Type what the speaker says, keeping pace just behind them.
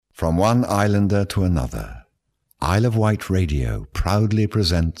From one islander to another, Isle of Wight Radio proudly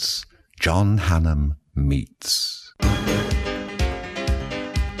presents John Hannam Meets.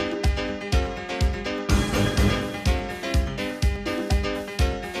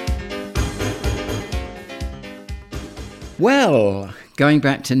 Well, going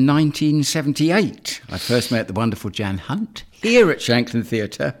back to 1978, I first met the wonderful Jan Hunt here at Shanklin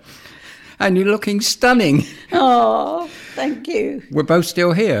Theatre, and you're looking stunning. Oh, thank you. We're both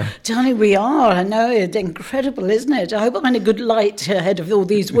still here. Johnny, we are. I know, it's incredible, isn't it? I hope I'm in a good light ahead of all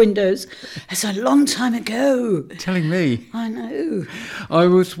these windows. It's a long time ago. Telling me. I know. I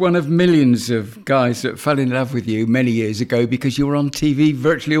was one of millions of guys that fell in love with you many years ago because you were on TV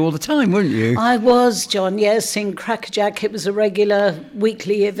virtually all the time, weren't you? I was, John, yes, in Crackerjack. It was a regular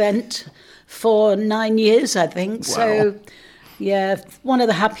weekly event for 9 years, I think. Wow. So, yeah, one of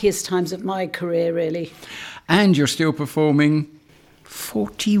the happiest times of my career, really. And you're still performing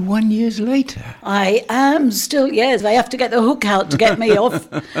 41 years later. I am still, yes. They have to get the hook out to get me off.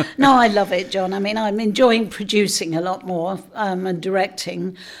 No, I love it, John. I mean, I'm enjoying producing a lot more and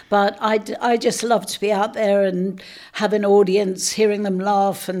directing, but I just love to be out there and have an audience, hearing them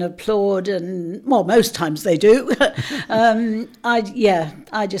laugh and applaud, and, well, most times they do.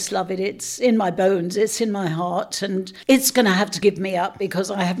 I just love it. It's in my bones, it's in my heart, and it's going to have to give me up because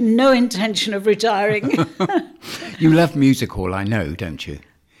I have no intention of retiring. You love music hall, I know, don't you?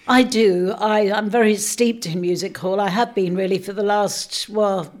 I do. I'm very steeped in music hall. I have been really for the last,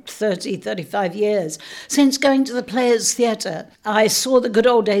 35 years. Since going to the Players Theatre, I saw the good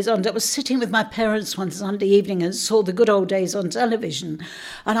old days on. I was sitting with my parents one Sunday evening and saw the good old days on television.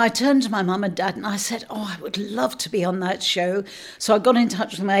 And I turned to my mum and dad and I said, I would love to be on that show. So I got in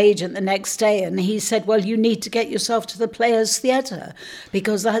touch with my agent the next day and he said, well, you need to get yourself to the Players Theatre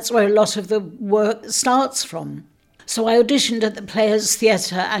because that's where a lot of the work starts from. So I auditioned at the Players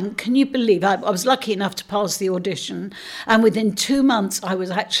Theatre, and can you believe I was lucky enough to pass the audition, and within 2 months I was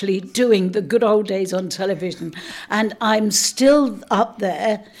actually doing the good old days on television, and I'm still up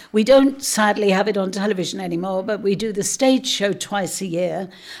there. We don't sadly have it on television anymore, but we do the stage show twice a year,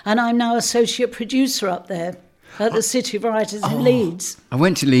 and I'm now associate producer up there at the City of Writers in Leeds. I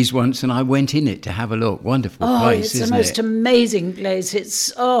went to Leeds once and I went in it to have a look. Wonderful place, isn't it? It's the most amazing place.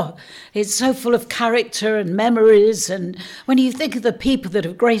 It's so full of character and memories. And when you think of the people that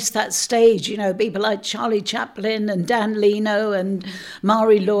have graced that stage, you know, people like Charlie Chaplin and Dan Leno and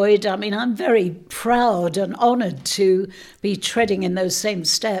Mari Lloyd, I mean, I'm very proud and honoured to be treading in those same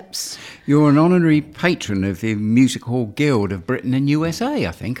steps. You're an honorary patron of the Music Hall Guild of Britain and USA,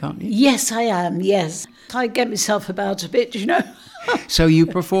 I think, aren't you? Yes, I am, yes. I get myself about a bit, you know. So you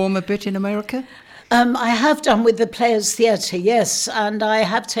perform a bit in America? I have done with the Players Theatre, yes, and I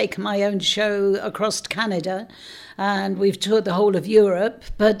have taken my own show across Canada, and we've toured the whole of Europe.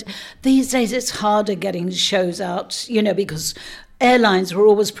 But these days it's harder getting shows out, you know, because airlines were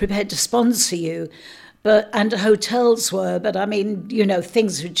always prepared to sponsor you. And hotels were, but I mean, you know,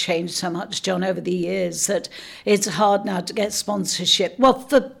 things have changed so much, John, over the years that it's hard now to get sponsorship. Well,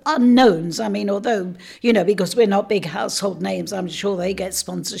 for unknowns, I mean, although, you know, because we're not big household names, I'm sure they get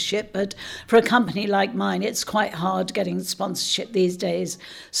sponsorship. But for a company like mine, it's quite hard getting sponsorship these days.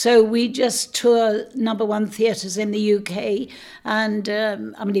 So we just tour number one theatres in the UK. And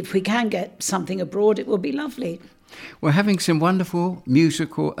I mean, if we can get something abroad, it will be lovely. We're having some wonderful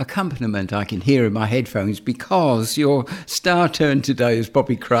musical accompaniment I can hear in my headphones because your star turn today is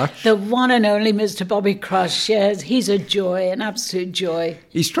Bobby Crush. The one and only Mr. Bobby Crush, yes. He's a joy, an absolute joy.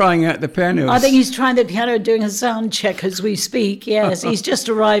 He's trying out the pianos. I think he's trying the piano, doing a sound check as we speak, yes. He's just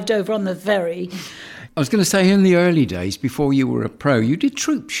arrived over on the ferry. I was going to say, in the early days, before you were a pro, you did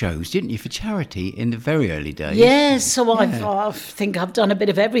troupe shows, didn't you, for charity in the very early days? Yes, so I think I've done a bit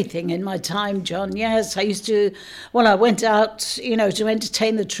of everything in my time, John. Yes, I used to, I went out, you know, to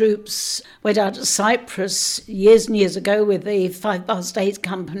entertain the troops, went out to Cyprus years and years ago with the 5 Past 8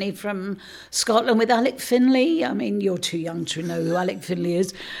 company from Scotland with Alec Finlay. I mean, you're too young to know who Alec Finlay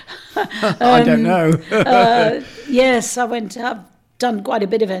is. I don't know. Yes, I went up. Done quite a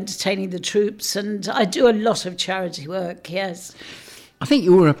bit of entertaining the troops, and I do a lot of charity work, yes. I think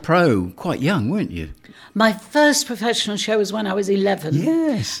you were a pro quite young, weren't you? My first professional show was when I was 11.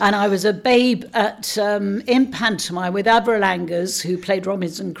 Yes. And I was a babe in pantomime with Avril Angers, who played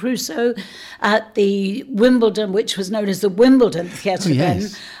Robinson Crusoe, at the Wimbledon, which was known as the Wimbledon Theatre then.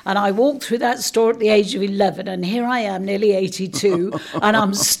 And I walked through that store at the age of 11, and here I am, nearly 82, and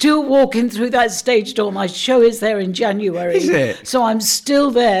I'm still walking through that stage door. My show is there in January. Is it? So I'm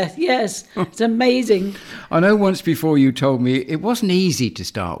still there, yes. It's amazing. I know once before you told me it wasn't easy easy to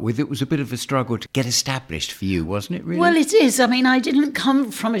start with. It was a bit of a struggle to get established for you, wasn't it, really? Well, it is. I mean, I didn't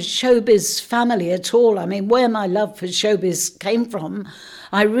come from a showbiz family at all. I mean, where my love for showbiz came from,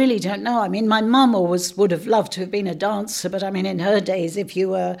 I really don't know. I mean, my mum always would have loved to have been a dancer, but I mean, in her days, if you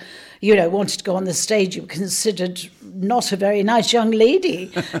were, wanted to go on the stage, you were considered not a very nice young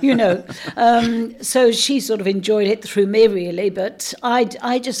lady, So she sort of enjoyed it through me, really. But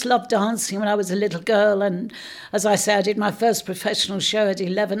I just loved dancing when I was a little girl. And as I say, I did my first professional show at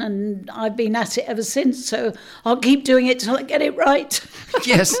 11, and I've been at it ever since. So I'll keep doing it till I get it right.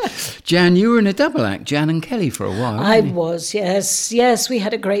 Yes. Jan, you were in a double act, Jan and Kelly, for a while. I was, yes. Yes, we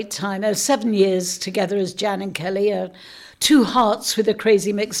had a great time. 7 years together as Jan and Kelly. Two hearts with a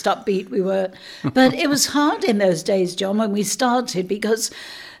crazy mixed up beat we were. But it was hard in those days, John, when we started, because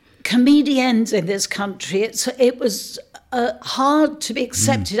comedians in this country, it was hard to be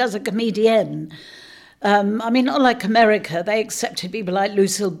accepted as a comedian. Not like America, they accepted people like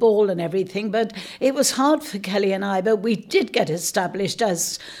Lucille Ball and everything, but it was hard for Kelly and I, but we did get established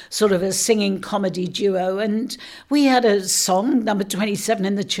as sort of a singing comedy duo, and we had a song, number 27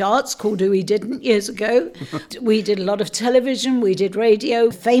 in the charts, called Who We Didn't, years ago. We did a lot of television, we did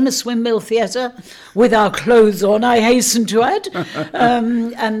radio, famous Windmill Theatre, with our clothes on, I hasten to add.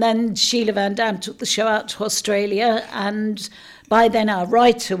 And then Sheila Van Dam took the show out to Australia, and by then, our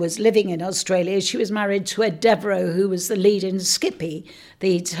writer was living in Australia. She was married to Ed Devereaux, who was the lead in Skippy,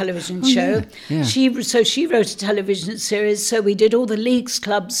 the television show. Yeah. She wrote a television series. So we did all the leagues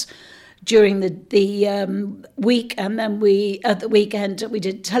clubs during the week, and then at the weekend we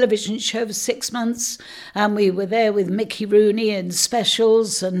did a television show for 6 months, and we were there with Mickey Rooney and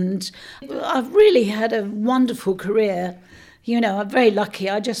specials. And I've really had a wonderful career. I'm very lucky.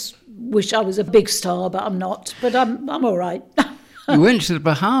 I just wish I was a big star, but I'm not. But I'm all right. You went to the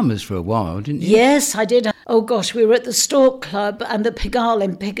Bahamas for a while, didn't you? Yes, I did. Oh, gosh, we were at the Stork Club and the Pigalle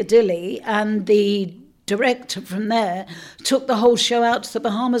in Piccadilly, and the director from there took the whole show out to the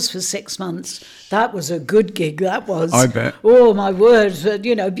Bahamas for 6 months. That was a good gig, that was. I bet. Oh, my word.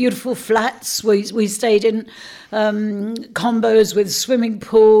 Beautiful flats. We stayed in combos with swimming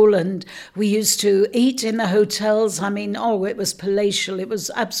pool, and we used to eat in the hotels. I mean, it was palatial. It was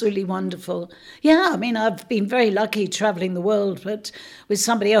absolutely wonderful. Yeah, I mean, I've been very lucky travelling the world, but with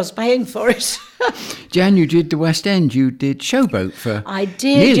somebody else paying for it. Jan, you did the West End. You did Showboat for I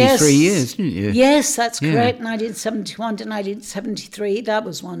did, nearly yes. 3 years, didn't you? Yes, that's correct. 1971 to 1973. That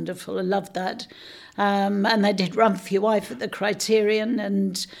was wonderful. I loved that. And I did Run for Your Wife at the Criterion,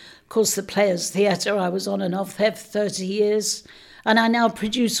 and of course the Players Theatre. I was on and off there for 30 years, and I now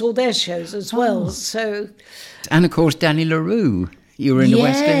produce all their shows as well. So, and of course Danny LaRue. You were in the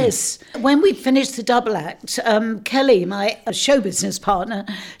West End. Yes. When we finished the double act, Kelly, my show business partner,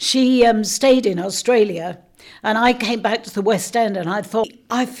 she stayed in Australia. And I came back to the West End, and I thought,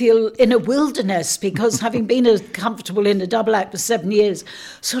 I feel in a wilderness, because having been comfortable in a double act for 7 years,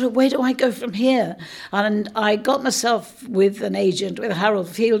 sort of, where do I go from here? And I got myself with an agent, with Harold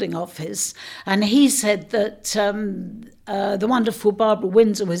Fielding office, and he said that the wonderful Barbara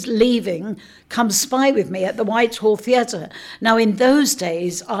Windsor was leaving, come spy with me at the Whitehall Theatre. Now, in those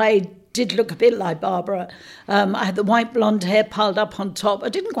days, I did look a bit like Barbara. I had the white blonde hair piled up on top. I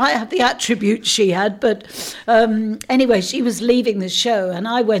didn't quite have the attributes she had, but anyway, she was leaving the show, and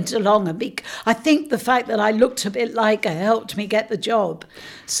I went along. And I think the fact that I looked a bit like her helped me get the job.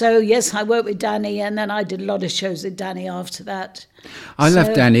 So, yes, I worked with Danny, and then I did a lot of shows with Danny after that. I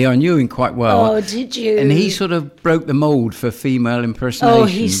loved Danny. I knew him quite well. Oh, did you? And he sort of broke the mould for female impersonation. Oh,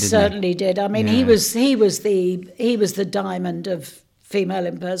 he certainly did. I mean, he was the diamond of female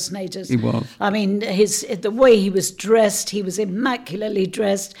impersonators. He was. I mean, the way he was dressed, he was immaculately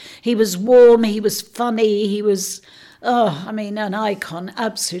dressed. He was warm, he was funny, he was, an icon,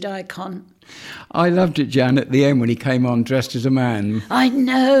 absolute icon. I loved it, Jan, at the end when he came on dressed as a man. I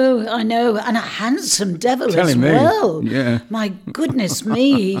know, and a handsome devil as well. Yeah. My goodness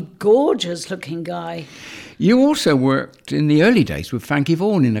me, gorgeous looking guy. You also worked in the early days with Frankie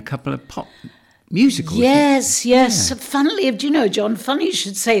Vaughan in a couple of pop musicals. Yes. Yeah. Funnily, do you know, John, funny you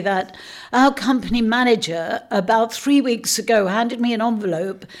should say that. Our company manager, about 3 weeks ago, handed me an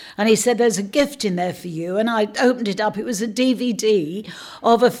envelope, and he said, there's a gift in there for you. And I opened it up. It was a DVD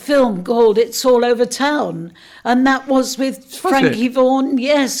of a film called It's All Over Town. And that was with Frankie Vaughan,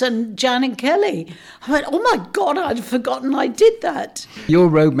 yes, and Jan and Kelly. I went, oh my God, I'd forgotten I did that. Your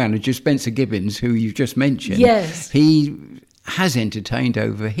road manager, Spencer Gibbons, who you just mentioned, yes, he has entertained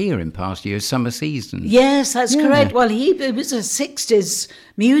over here in past years, summer seasons. Yes, that's correct. Well, he was a 60s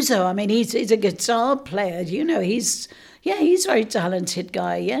muso. I mean, he's a guitar player, you know, he's Yeah, he's a very talented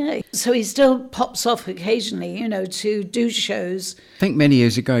guy, yeah. So he still pops off occasionally, to do shows. I think many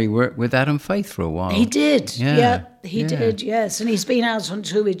years ago he worked with Adam Faith for a while. He did, he Yeah. did, yes. And he's been out on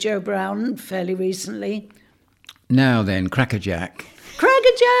tour with Joe Brown fairly recently. Now then, Crackerjack.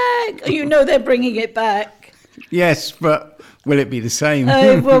 Crackerjack! They're bringing it back. Yes, but will it be the same?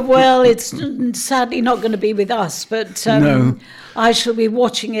 Well, it's sadly not going to be with us, but No. I shall be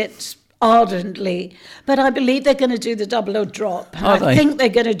watching it ardently. But I believe they're going to do the double or drop. And Are I they? think they're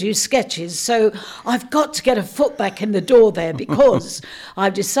going to do sketches. So I've got to get a foot back in the door there, because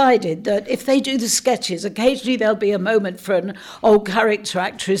I've decided that if they do the sketches, occasionally there'll be a moment for an old character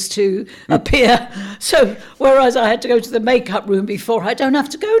actress to appear. So whereas I had to go to the makeup room before, I don't have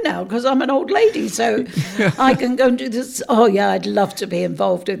to go now because I'm an old lady. So I can go and do this. Oh, yeah, I'd love to be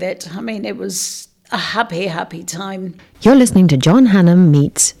involved with it. I mean, it was a happy, happy time. You're listening to John Hannam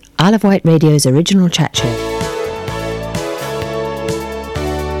meets Isle of Wight Radio's original chat show.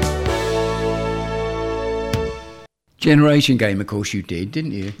 Generation Game, of course, you did,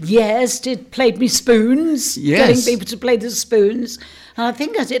 didn't you? Yes, played me spoons, Yes. getting people to play the spoons. And I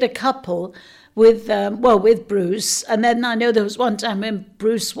think I did a couple with Bruce. And then I know there was one time when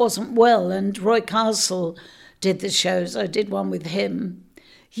Bruce wasn't well and Roy Castle did the shows. I did one with him.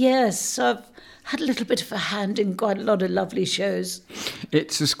 Yes, I've had a little bit of a hand in quite a lot of lovely shows.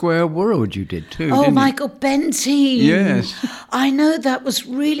 It's a Square World you did too, Oh, didn't Michael Bentine. Yes. I know, that was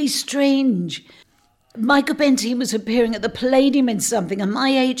really strange. Michael Bentine was appearing at the Palladium in something, and my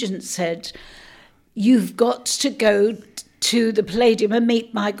agent said, "You've got to go to the Palladium and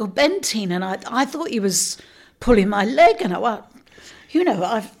meet Michael Bentine." And I thought he was pulling my leg, and I went,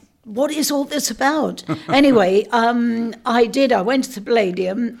 what is all this about? Anyway, I did. I went to the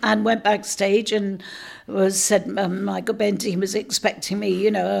Palladium and went backstage and said Michael Bentine was expecting me.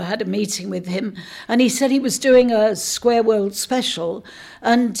 I had a meeting with him, and he said he was doing a Square World special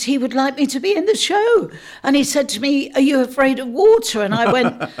and he would like me to be in the show. And he said to me, "Are you afraid of water?" And I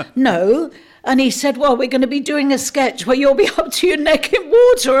went, "No." And he said, "Well, we're going to be doing a sketch where you'll be up to your neck in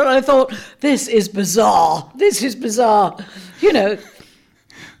water." And I thought, this is bizarre. This is bizarre.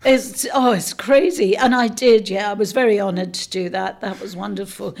 It's crazy. And I did, yeah. I was very honoured to do that. That was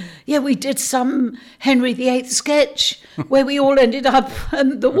wonderful. Yeah, we did some Henry VIII sketch where we all ended up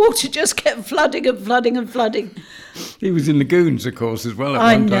and the water just kept flooding and flooding and flooding. He was in the Goons, of course, as well at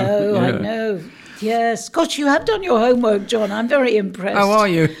I one time. know, I Yeah. know. Yes. Gosh, you have done your homework, John. I'm very impressed. How are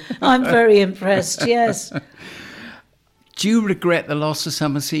you? I'm very impressed, yes. Do you regret the loss of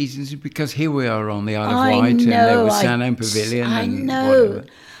summer seasons? Because here we are on the Isle of I Wight, and there know, was Sandown Pavilion. I and know. whatever.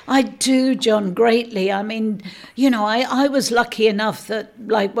 I do, John, greatly. I mean, I was lucky enough that,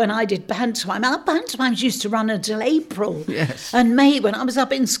 like, when I did pantomime, our pantomimes used to run until April Yes. and May. When I was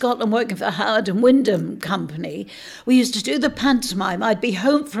up in Scotland working for Howard and Wyndham Company, we used to do the pantomime. I'd be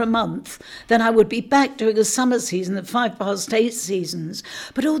home for a month, then I would be back doing a summer season, the 8 seasons.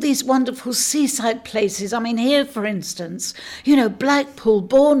 But all these wonderful seaside places, I mean, here, for instance, Blackpool,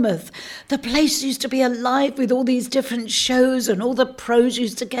 Bournemouth, the place used to be alive with all these different shows, and all the pros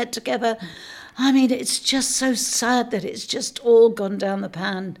used to get together. I mean, it's just so sad that it's just all gone down the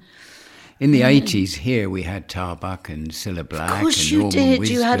pan. In the 80s, here we had Tarbuck and Cilla Black. Of course and you Norman did.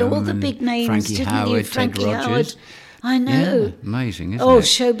 You had all Wisdom the and big names, Frankie didn't Howard, you? Frankie Ted Howard. Rogers. I know. Yeah, amazing, isn't Oh, it?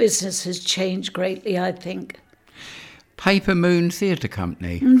 show business has changed greatly, I think. Paper Moon Theatre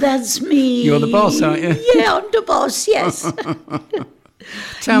Company. That's me. You're the boss, aren't you? Yeah, I'm the boss, yes.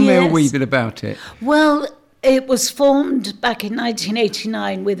 Tell me a Yes. wee bit about it. Well, it was formed back in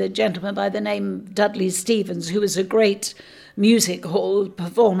 1989 with a gentleman by the name of Dudley Stevens, who was a great music hall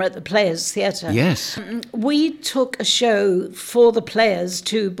performer at the Players Theatre. Yes. We took a show for the Players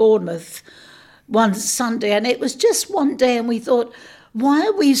to Bournemouth one Sunday, and it was just one day, and we thought, why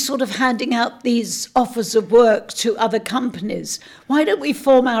are we sort of handing out these offers of work to other companies? Why don't we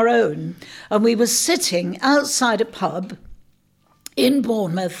form our own? And we were sitting outside a pub in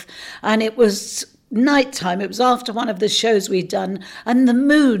Bournemouth, and it was nighttime. It was after one of the shows we'd done, and the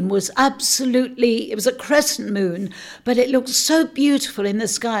moon was it was a crescent moon, but it looked so beautiful in the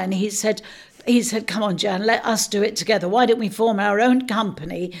sky. And he said, "Come on, Jan, let us do it together. Why don't we form our own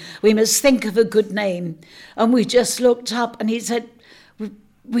company? We must think of a good name." And we just looked up, and he said,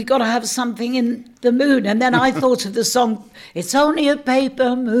 "We got to have something in the moon." And then I thought of the song, "It's Only a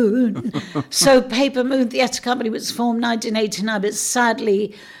Paper Moon." So Paper Moon Theatre Company was formed 1989, but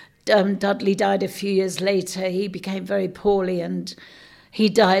sadly Dudley died a few years later. He became very poorly and he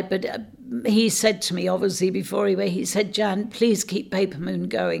died, but he said to me, obviously before he went, he said, "Jan, please keep Paper Moon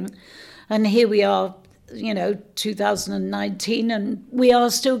going." And here we are, 2019, and we are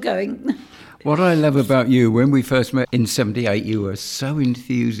still going. What I love about you, when we first met in 78, you were so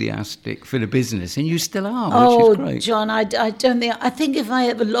enthusiastic for the business, and you still are, which is great. John, I don't think... I think if I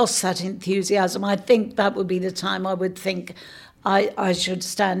ever lost that enthusiasm, I think that would be the time I would think I should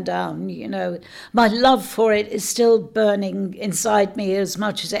stand down, you know. My love for it is still burning inside me as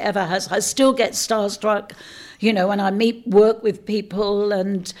much as it ever has. I still get starstruck, you know, when I work with people,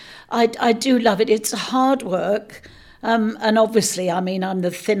 and I do love it. It's hard work. And obviously, I mean, I'm the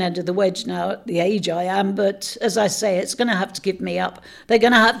thin end of the wedge now at the age I am, but as I say, it's going to have to give me up. They're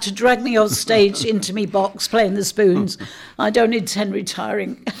going to have to drag me off stage into me box playing the spoons. I don't intend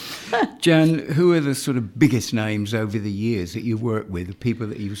retiring. Jan, who are the sort of biggest names over the years that you worked with, the people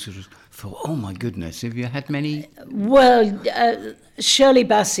that you sort of thought, oh my goodness, have you had many? Well, Shirley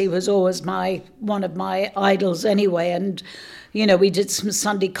Bassey was always one of my idols anyway, and you know, we did some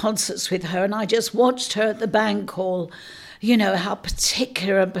Sunday concerts with her, and I just watched her at the band call, you know, how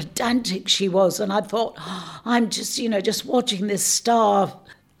particular and pedantic she was. And I thought, I'm just, you know, just watching this star.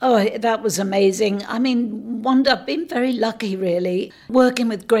 Oh, that was amazing. I mean, I've been very lucky, really, working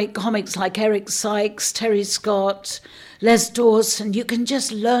with great comics like Eric Sykes, Terry Scott, Les Dawson. You can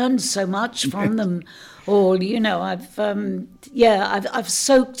just learn so much from them all. You know, I've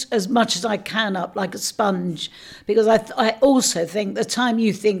soaked as much as I can up like a sponge, because I also think the time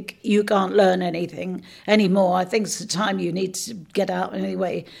you think you can't learn anything anymore, I think it's the time you need to get out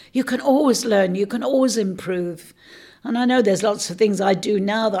anyway. You can always learn, you can always improve. And I know there's lots of things I do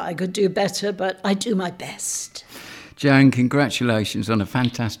now that I could do better, but I do my best. Jan, congratulations on a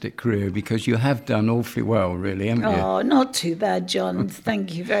fantastic career, because you have done awfully well, really, haven't you? Oh, not too bad, John.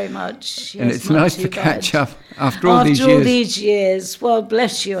 Thank you very much. And yes, it's nice to catch up after all these years. After all these years. Well,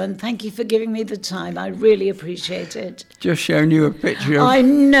 bless you, and thank you for giving me the time. I really appreciate it. Just showing you a picture of... I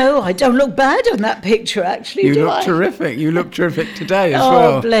know. I don't look bad on that picture, actually, You look terrific. You look terrific today as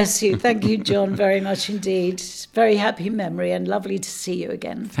well. Oh, bless you. Thank you, John, very much indeed. Very happy memory, and lovely to see you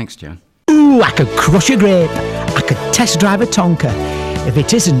again. Thanks, Jan. Ooh, I could crush a grape. I could test drive a Tonka. If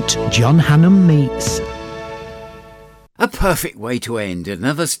it isn't John Hannam Meets. A perfect way to end.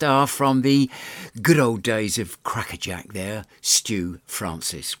 Another star from the good old days of Crackerjack there, Stu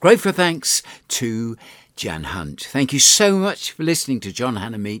Francis. Grateful thanks to Jan Hunt. Thank you so much for listening to John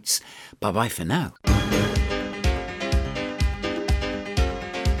Hannam Meets. Bye-bye for now.